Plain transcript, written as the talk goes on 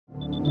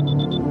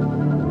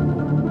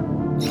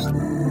Hi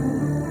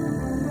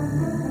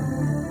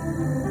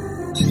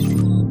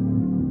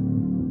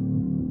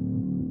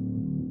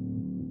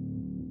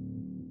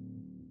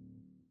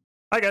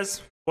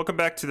guys, welcome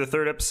back to the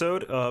third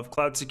episode of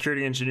Cloud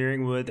Security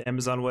Engineering with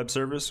Amazon Web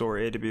Service, or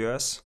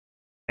AWS.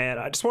 And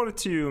I just wanted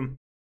to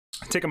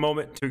take a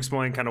moment to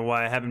explain kind of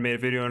why I haven't made a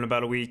video in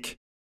about a week.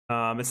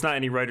 It's not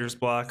any writer's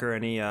block or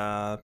any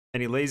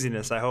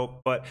laziness, I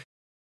hope, but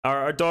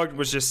our dog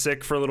was just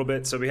sick for a little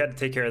bit, so we had to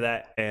take care of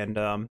that, and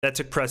that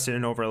took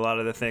precedent over a lot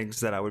of the things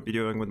that I would be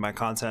doing with my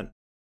content.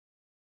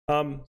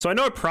 So I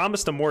know I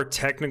promised a more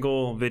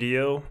technical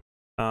video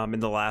in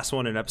the last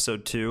one in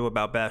episode 2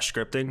 about bash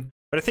scripting.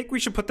 But I think we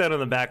should put that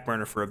on the back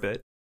burner for a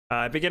bit.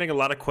 I've been getting a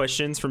lot of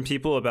questions from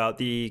people about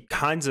the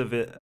kinds of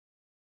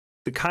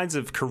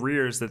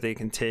careers that they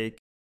can take,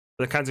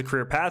 the kinds of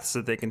career paths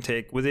that they can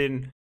take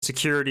within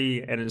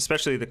security and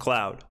especially the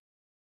cloud.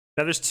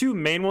 Now, there's two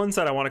main ones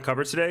that I want to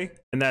cover today,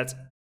 and that's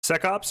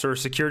SecOps, or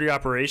security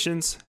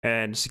operations,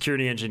 and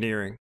security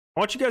engineering. I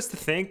want you guys to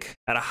think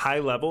at a high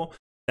level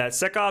that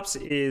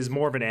SecOps is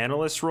more of an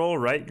analyst role,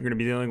 right? You're going to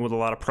be dealing with a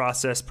lot of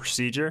process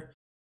procedure.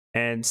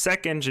 And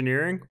Sec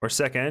engineering, or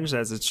SecEng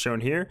as it's shown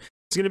here,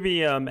 is going to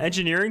be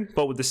engineering,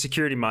 but with the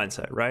security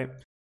mindset, right?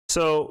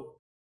 So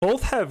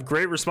both have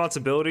great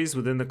responsibilities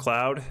within the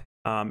cloud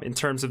in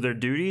terms of their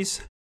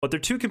duties, but they're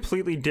two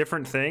completely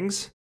different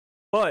things.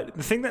 But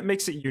the thing that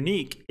makes it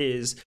unique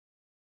is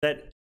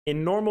that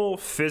in normal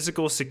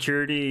physical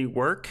security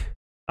work,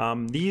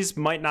 these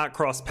might not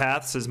cross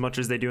paths as much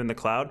as they do in the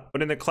cloud.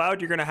 But in the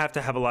cloud, you're going to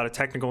have a lot of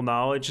technical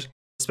knowledge,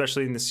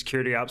 especially in the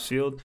security ops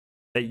field,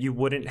 that you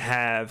wouldn't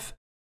have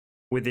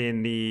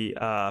within the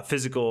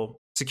physical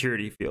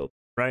security field,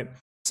 right?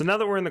 So now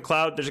that we're in the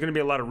cloud, there's going to be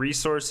a lot of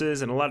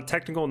resources and a lot of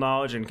technical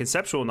knowledge and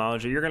conceptual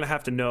knowledge that you're going to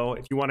have to know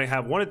if you want to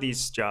have one of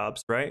these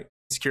jobs, right?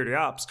 Security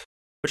ops.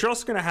 But you're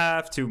also going to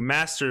have to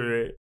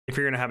master it if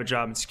you're going to have a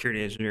job in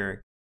security engineering.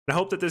 And I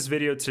hope that this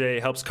video today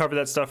helps cover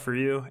that stuff for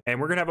you. And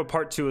we're going to have a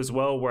part 2 as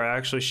well, where I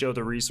actually show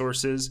the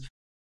resources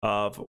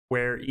of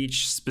where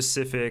each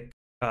specific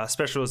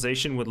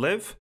specialization would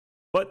live.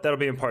 But that'll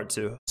be in part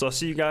 2. So I'll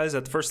see you guys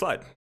at the first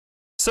slide.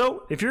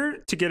 So if you're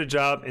to get a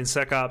job in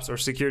SecOps or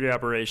security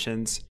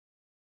operations,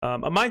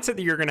 a mindset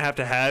that you're going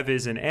to have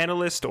is an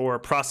analyst or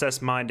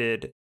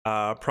process-minded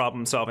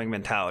problem-solving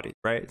mentality,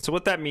 right? So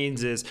what that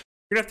means is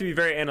you're going to have to be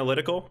very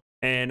analytical.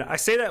 And I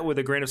say that with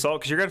a grain of salt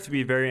because you're going to have to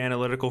be very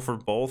analytical for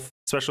both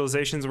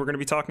specializations we're going to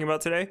be talking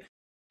about today.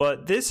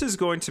 But this is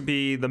going to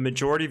be the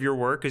majority of your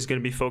work is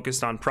going to be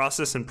focused on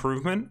process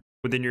improvement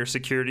within your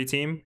security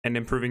team and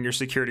improving your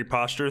security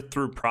posture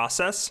through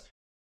process,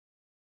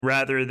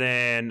 rather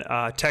than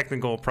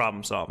technical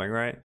problem solving,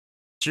 right?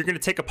 So you're going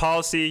to take a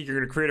policy, you're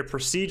going to create a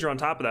procedure on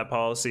top of that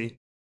policy,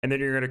 and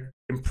then you're going to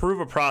improve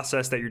a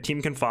process that your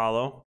team can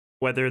follow,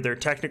 whether they're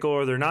technical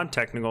or they're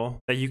non-technical,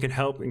 that you can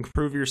help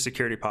improve your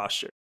security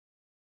posture.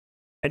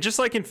 And just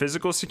like in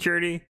physical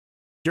security,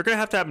 you're going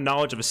to have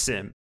knowledge of a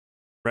SIM,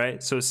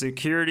 right? So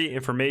security,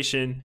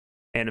 information,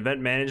 and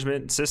event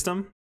management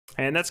system.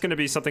 And that's going to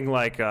be something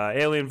like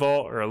Alien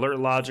Vault or Alert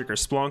Logic or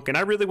Splunk. And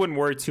I really wouldn't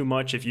worry too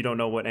much if you don't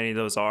know what any of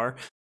those are.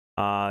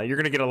 You're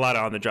going to get a lot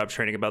of on-the-job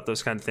training about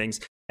those kind of things.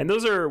 And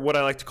those are what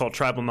I like to call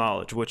tribal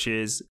knowledge, which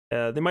is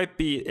it might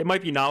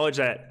be knowledge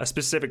that a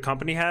specific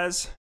company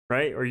has,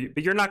 right?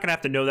 But you're not going to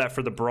have to know that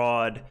for the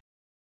broad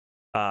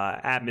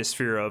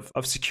atmosphere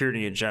of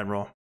security in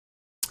general.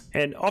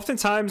 And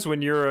oftentimes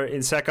when you're in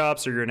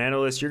SecOps or you're an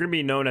analyst, you're going to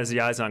be known as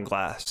the eyes on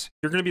glass.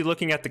 You're going to be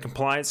looking at the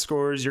compliance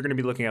scores. You're going to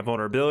be looking at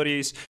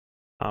vulnerabilities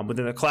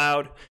within the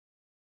cloud.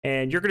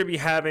 And you're going to be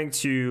having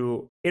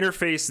to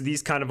interface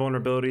these kind of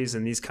vulnerabilities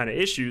and these kind of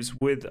issues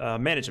with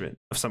management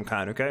of some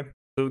kind, okay?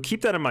 So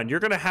keep that in mind. You're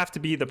going to have to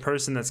be the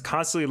person that's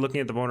constantly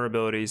looking at the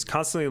vulnerabilities,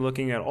 constantly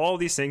looking at all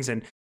these things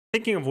and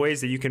thinking of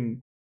ways that you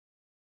can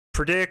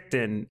predict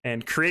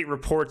and create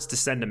reports to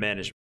send to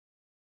management.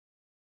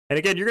 And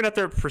again, you're going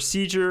to have a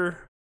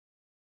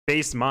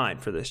procedure-based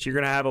mind for this. You're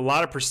going to have a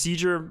lot of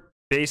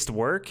procedure-based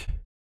work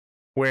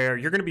where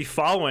you're going to be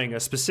following a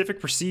specific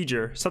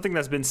procedure, something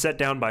that's been set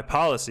down by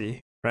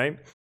policy, right?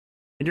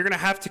 And you're going to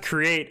have to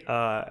create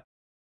a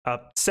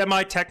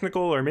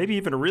semi-technical or maybe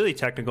even a really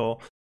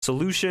technical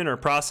solution or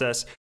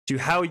process to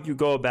how you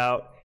go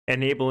about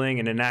enabling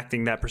and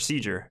enacting that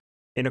procedure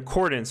in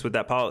accordance with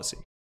that policy.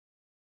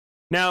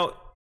 Now,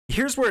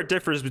 here's where it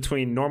differs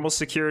between normal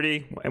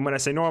security. And when I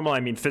say normal,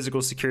 I mean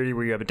physical security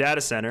where you have a data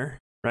center,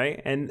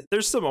 right? And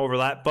there's some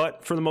overlap,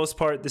 but for the most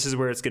part, this is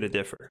where it's going to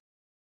differ.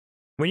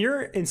 When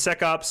you're in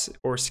SecOps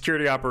or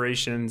security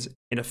operations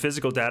in a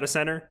physical data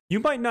center, you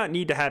might not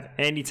need to have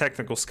any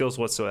technical skills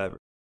whatsoever.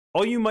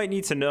 All you might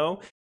need to know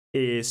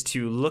is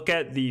to look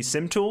at the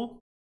SIM tool,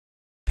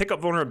 pick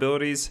up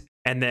vulnerabilities,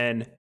 and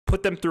then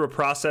put them through a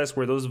process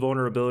where those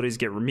vulnerabilities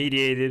get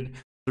remediated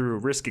through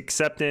risk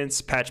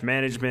acceptance, patch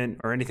management,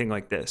 or anything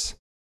like this.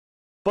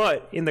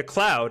 But in the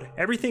cloud,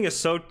 everything is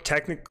so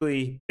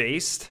technically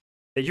based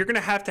that you're going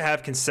to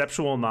have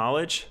conceptual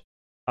knowledge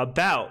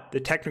about the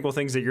technical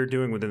things that you're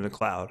doing within the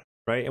cloud,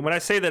 right? And when I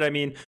say that, I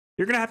mean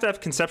you're going to have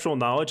conceptual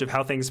knowledge of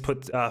how things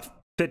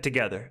fit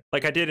together.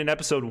 Like I did in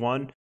episode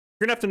 1,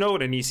 you're gonna have to know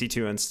what an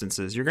EC2 instance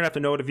is. You're gonna have to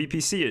know what a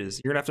VPC is.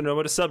 You're gonna have to know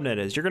what a subnet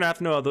is. You're gonna have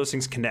to know how those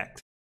things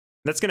connect.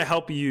 That's gonna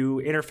help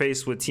you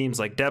interface with teams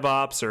like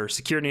DevOps or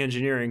security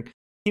engineering,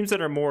 teams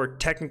that are more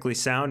technically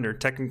sound or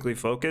technically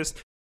focused.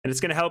 And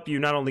it's gonna help you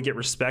not only get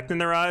respect in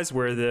their eyes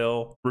where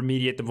they'll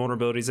remediate the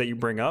vulnerabilities that you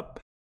bring up,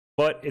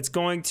 but it's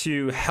going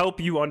to help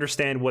you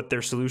understand what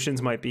their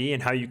solutions might be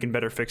and how you can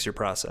better fix your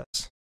process.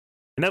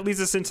 And that leads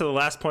us into the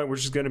last point,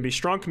 which is gonna be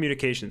strong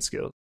communication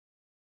skills.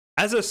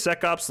 As a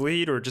SecOps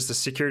lead or just a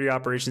security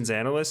operations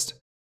analyst,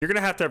 you're going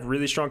to have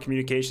really strong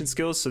communication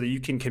skills so that you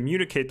can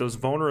communicate those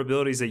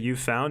vulnerabilities that you've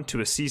found to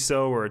a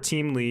CISO or a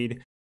team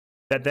lead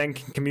that then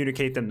can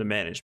communicate them to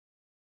management.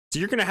 So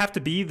you're going to have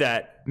to be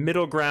that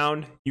middle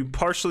ground. You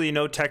partially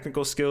know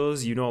technical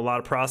skills. You know a lot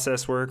of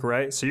process work,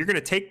 right? So you're going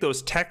to take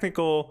those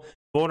technical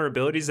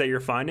vulnerabilities that you're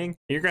finding, and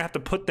you're going to have to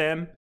put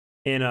them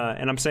in a,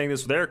 and I'm saying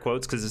this with air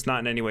quotes because it's not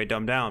in any way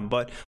dumbed down,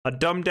 but a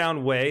dumbed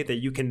down way that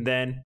you can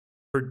then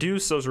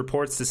produce those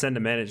reports to send to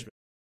management,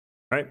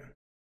 right?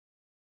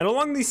 And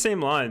along these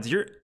same lines,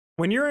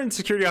 when you're in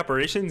security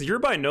operations, you're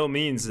by no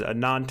means a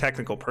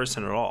non-technical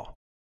person at all.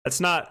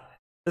 That's not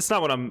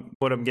what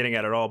I'm getting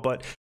at all.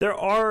 But there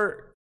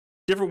are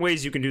different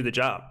ways you can do the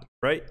job,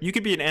 right? You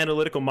could be an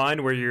analytical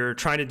mind where you're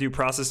trying to do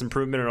process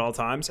improvement at all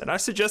times. And I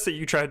suggest that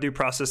you try to do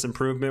process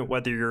improvement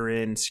whether you're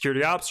in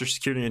security ops or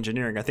security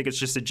engineering. I think it's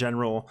just a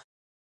general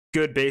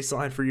good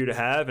baseline for you to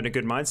have and a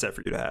good mindset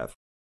for you to have.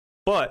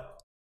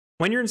 But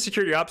when you're in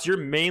security ops, you're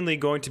mainly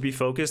going to be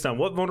focused on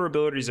what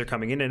vulnerabilities are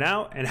coming in and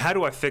out, and how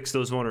do I fix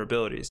those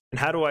vulnerabilities? And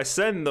how do I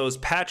send those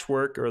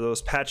patchwork or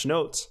those patch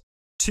notes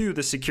to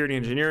the security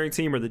engineering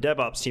team or the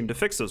DevOps team to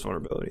fix those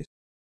vulnerabilities?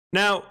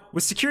 Now,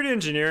 with security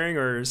engineering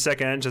or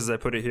SecEng, as I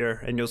put it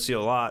here, and you'll see a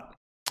lot,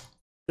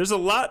 there's a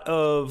lot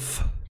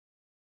of,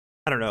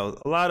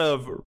 a lot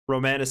of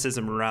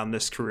romanticism around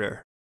this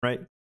career, right?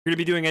 You're going to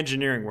be doing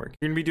engineering work.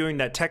 You're going to be doing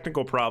that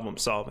technical problem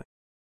solving.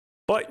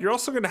 But you're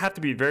also going to have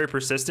to be very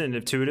persistent and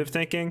intuitive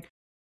thinking.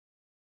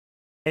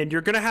 And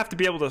you're going to have to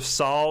be able to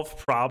solve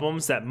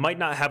problems that might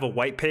not have a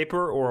white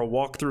paper or a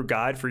walkthrough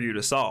guide for you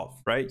to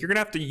solve, right? You're going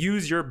to have to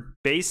use your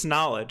base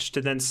knowledge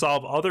to then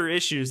solve other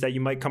issues that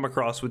you might come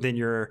across within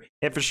your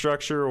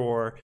infrastructure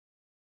or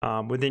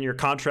within your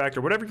contract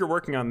or whatever you're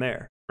working on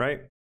there,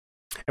 right?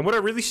 And what I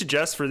really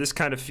suggest for this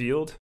kind of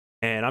field,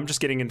 and I'm just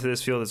getting into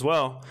this field as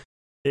well,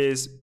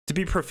 is to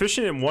be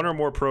proficient in one or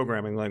more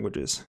programming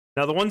languages.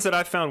 Now, the ones that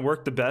I found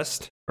work the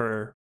best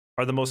or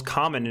are the most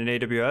common in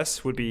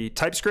AWS would be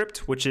TypeScript,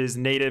 which is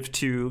native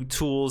to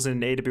tools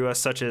in AWS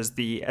such as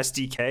the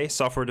SDK,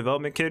 Software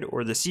Development Kit,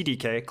 or the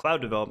CDK,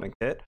 Cloud Development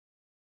Kit.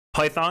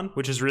 Python,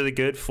 which is really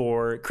good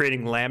for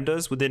creating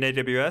lambdas within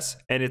AWS,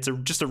 and it's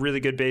just a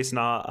really good base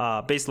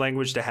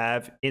language to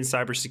have in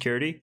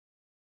cybersecurity.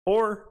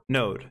 Or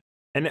Node.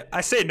 And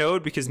I say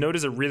Node because Node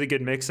is a really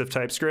good mix of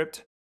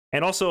TypeScript.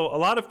 And also, a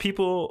lot of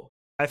people,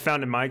 I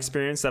found in my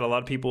experience that a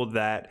lot of people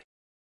that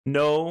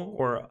know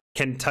or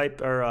can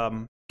type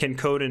or can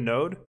code in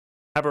Node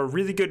have a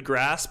really good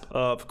grasp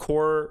of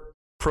core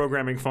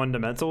programming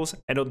fundamentals,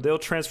 and they'll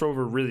transfer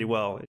over really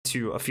well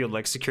to a field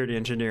like security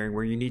engineering,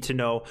 where you need to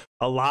know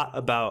a lot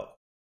about,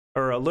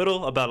 or a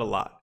little about a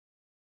lot.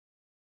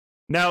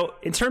 Now,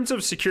 in terms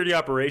of security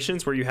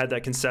operations, where you had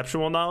that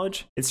conceptual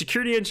knowledge, in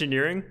security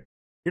engineering,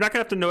 you're not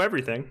going to have to know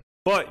everything,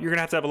 but you're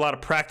going to have a lot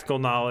of practical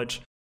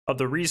knowledge of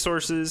the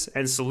resources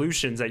and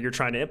solutions that you're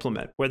trying to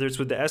implement, whether it's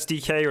with the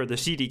SDK or the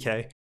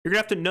CDK. You're going to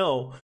have to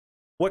know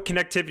what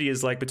connectivity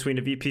is like between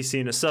a VPC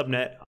and a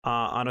subnet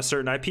on a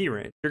certain IP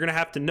range. You're going to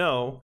have to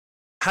know,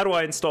 how do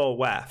I install a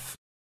WAF?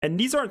 And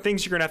these aren't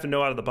things you're going to have to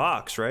know out of the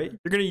box, right?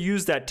 You're going to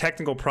use that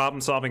technical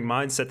problem-solving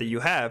mindset that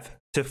you have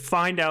to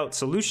find out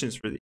solutions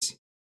for these.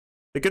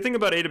 The good thing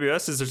about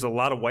AWS is there's a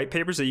lot of white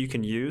papers that you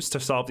can use to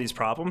solve these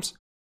problems.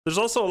 There's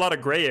also a lot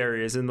of gray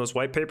areas in those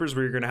white papers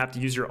where you're going to have to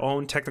use your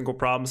own technical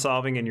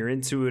problem-solving and your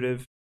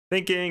intuitive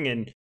thinking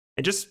and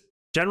just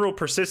general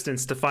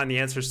persistence to find the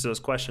answers to those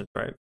questions,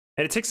 right?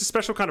 And it takes a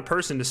special kind of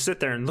person to sit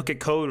there and look at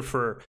code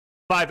for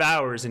 5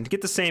 hours and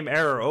get the same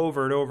error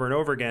over and over and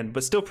over again,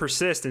 but still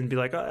persist and be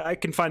like, oh, I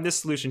can find this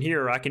solution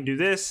here, or I can do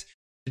this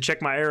to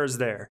check my errors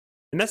there.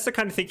 And that's the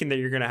kind of thinking that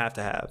you're going to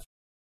have.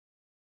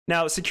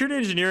 Now, security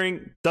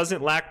engineering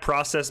doesn't lack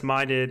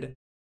process-minded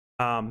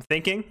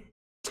thinking,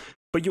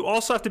 but you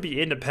also have to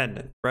be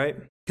independent, right?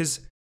 Because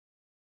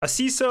a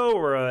CISO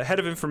or a head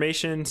of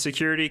information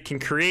security can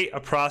create a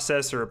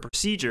process or a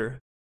procedure,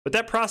 but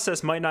that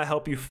process might not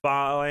help you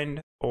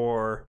find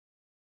or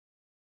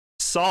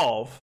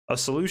solve a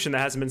solution that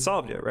hasn't been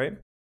solved yet, right?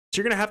 So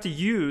you're going to have to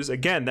use,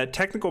 again, that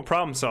technical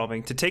problem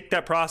solving to take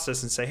that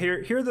process and say,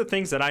 here are the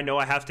things that I know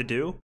I have to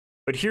do,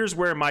 but here's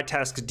where my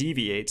task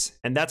deviates,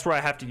 and that's where I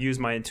have to use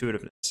my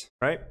intuitiveness,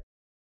 right?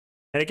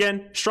 And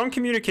again, strong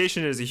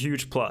communication is a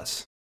huge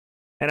plus.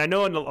 And I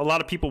know a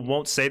lot of people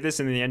won't say this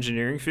in the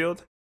engineering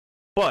field,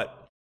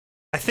 but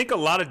I think a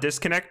lot of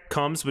disconnect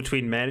comes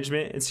between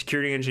management and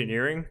security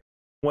engineering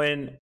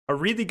when a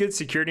really good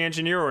security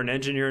engineer or an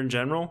engineer in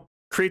general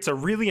creates a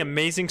really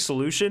amazing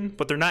solution,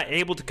 but they're not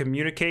able to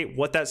communicate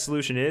what that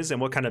solution is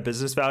and what kind of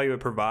business value it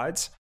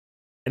provides.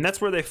 And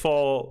that's where they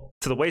fall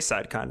to the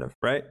wayside, kind of,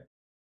 right?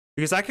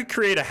 Because I could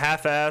create a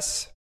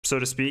half-ass, so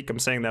to speak, I'm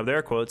saying that with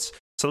air quotes,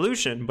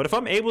 solution, but if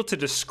I'm able to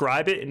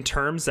describe it in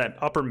terms that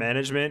upper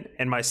management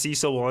and my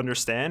CISO will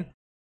understand,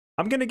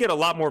 I'm going to get a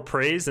lot more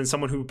praise than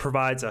someone who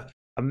provides an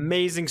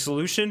amazing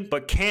solution,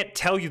 but can't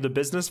tell you the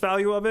business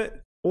value of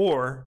it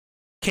or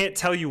can't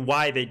tell you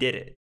why they did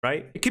it,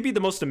 right? It could be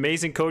the most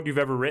amazing code you've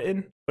ever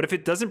written, but if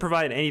it doesn't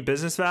provide any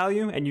business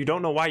value and you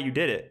don't know why you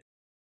did it,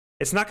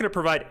 it's not going to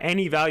provide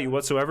any value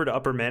whatsoever to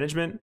upper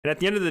management. And at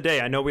the end of the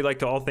day, I know we like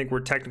to all think we're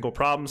technical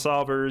problem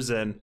solvers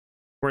and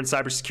we're in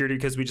cybersecurity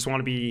because we just want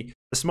to be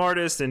the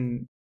smartest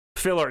and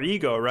fill our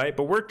ego, right?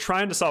 But we're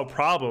trying to solve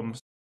problems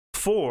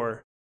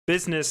for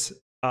businesses,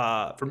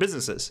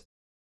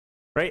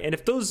 right? And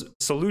if those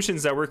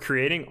solutions that we're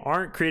creating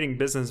aren't creating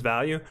business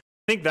value,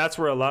 I think that's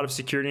where a lot of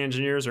security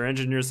engineers or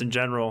engineers in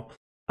general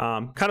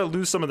kind of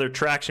lose some of their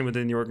traction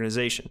within the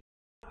organization.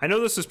 I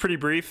know this was pretty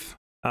brief.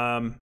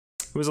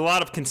 It was a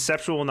lot of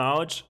conceptual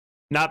knowledge,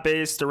 not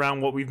based around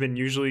what we've been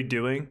usually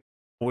doing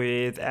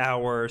with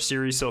our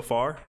series so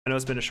far. I know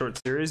it's been a short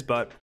series,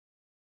 but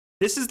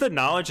this is the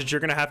knowledge that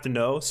you're going to have to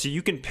know so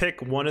you can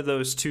pick one of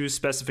those two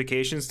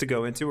specifications to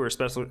go into or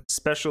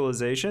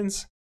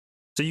specializations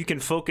so you can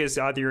focus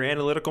either your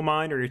analytical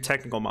mind or your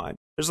technical mind.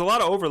 There's a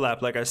lot of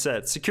overlap, like I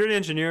said. Security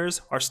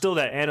engineers are still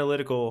that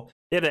analytical,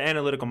 they have that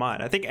analytical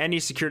mind. I think any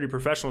security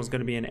professional is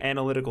going to be an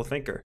analytical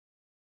thinker.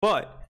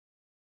 But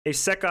a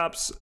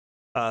SecOps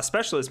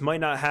specialist might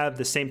not have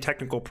the same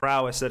technical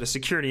prowess that a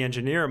security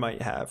engineer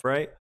might have,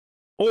 right?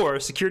 Or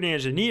a security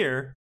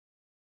engineer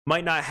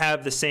might not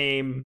have the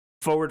same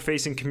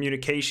forward-facing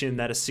communication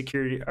that a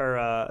security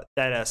or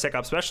that a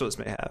SecOps specialist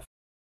may have.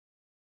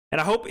 And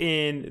I hope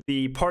in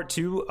the part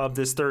 2 of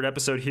this third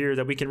episode here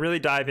that we can really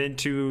dive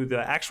into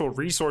the actual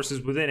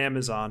resources within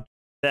Amazon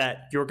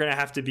that you're going to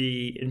have to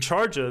be in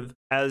charge of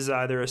as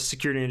either a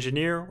security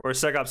engineer or a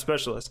SecOps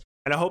specialist.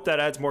 And I hope that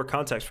adds more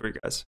context for you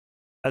guys.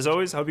 As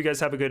always, I hope you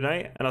guys have a good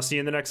night, and I'll see you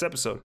in the next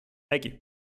episode. Thank you.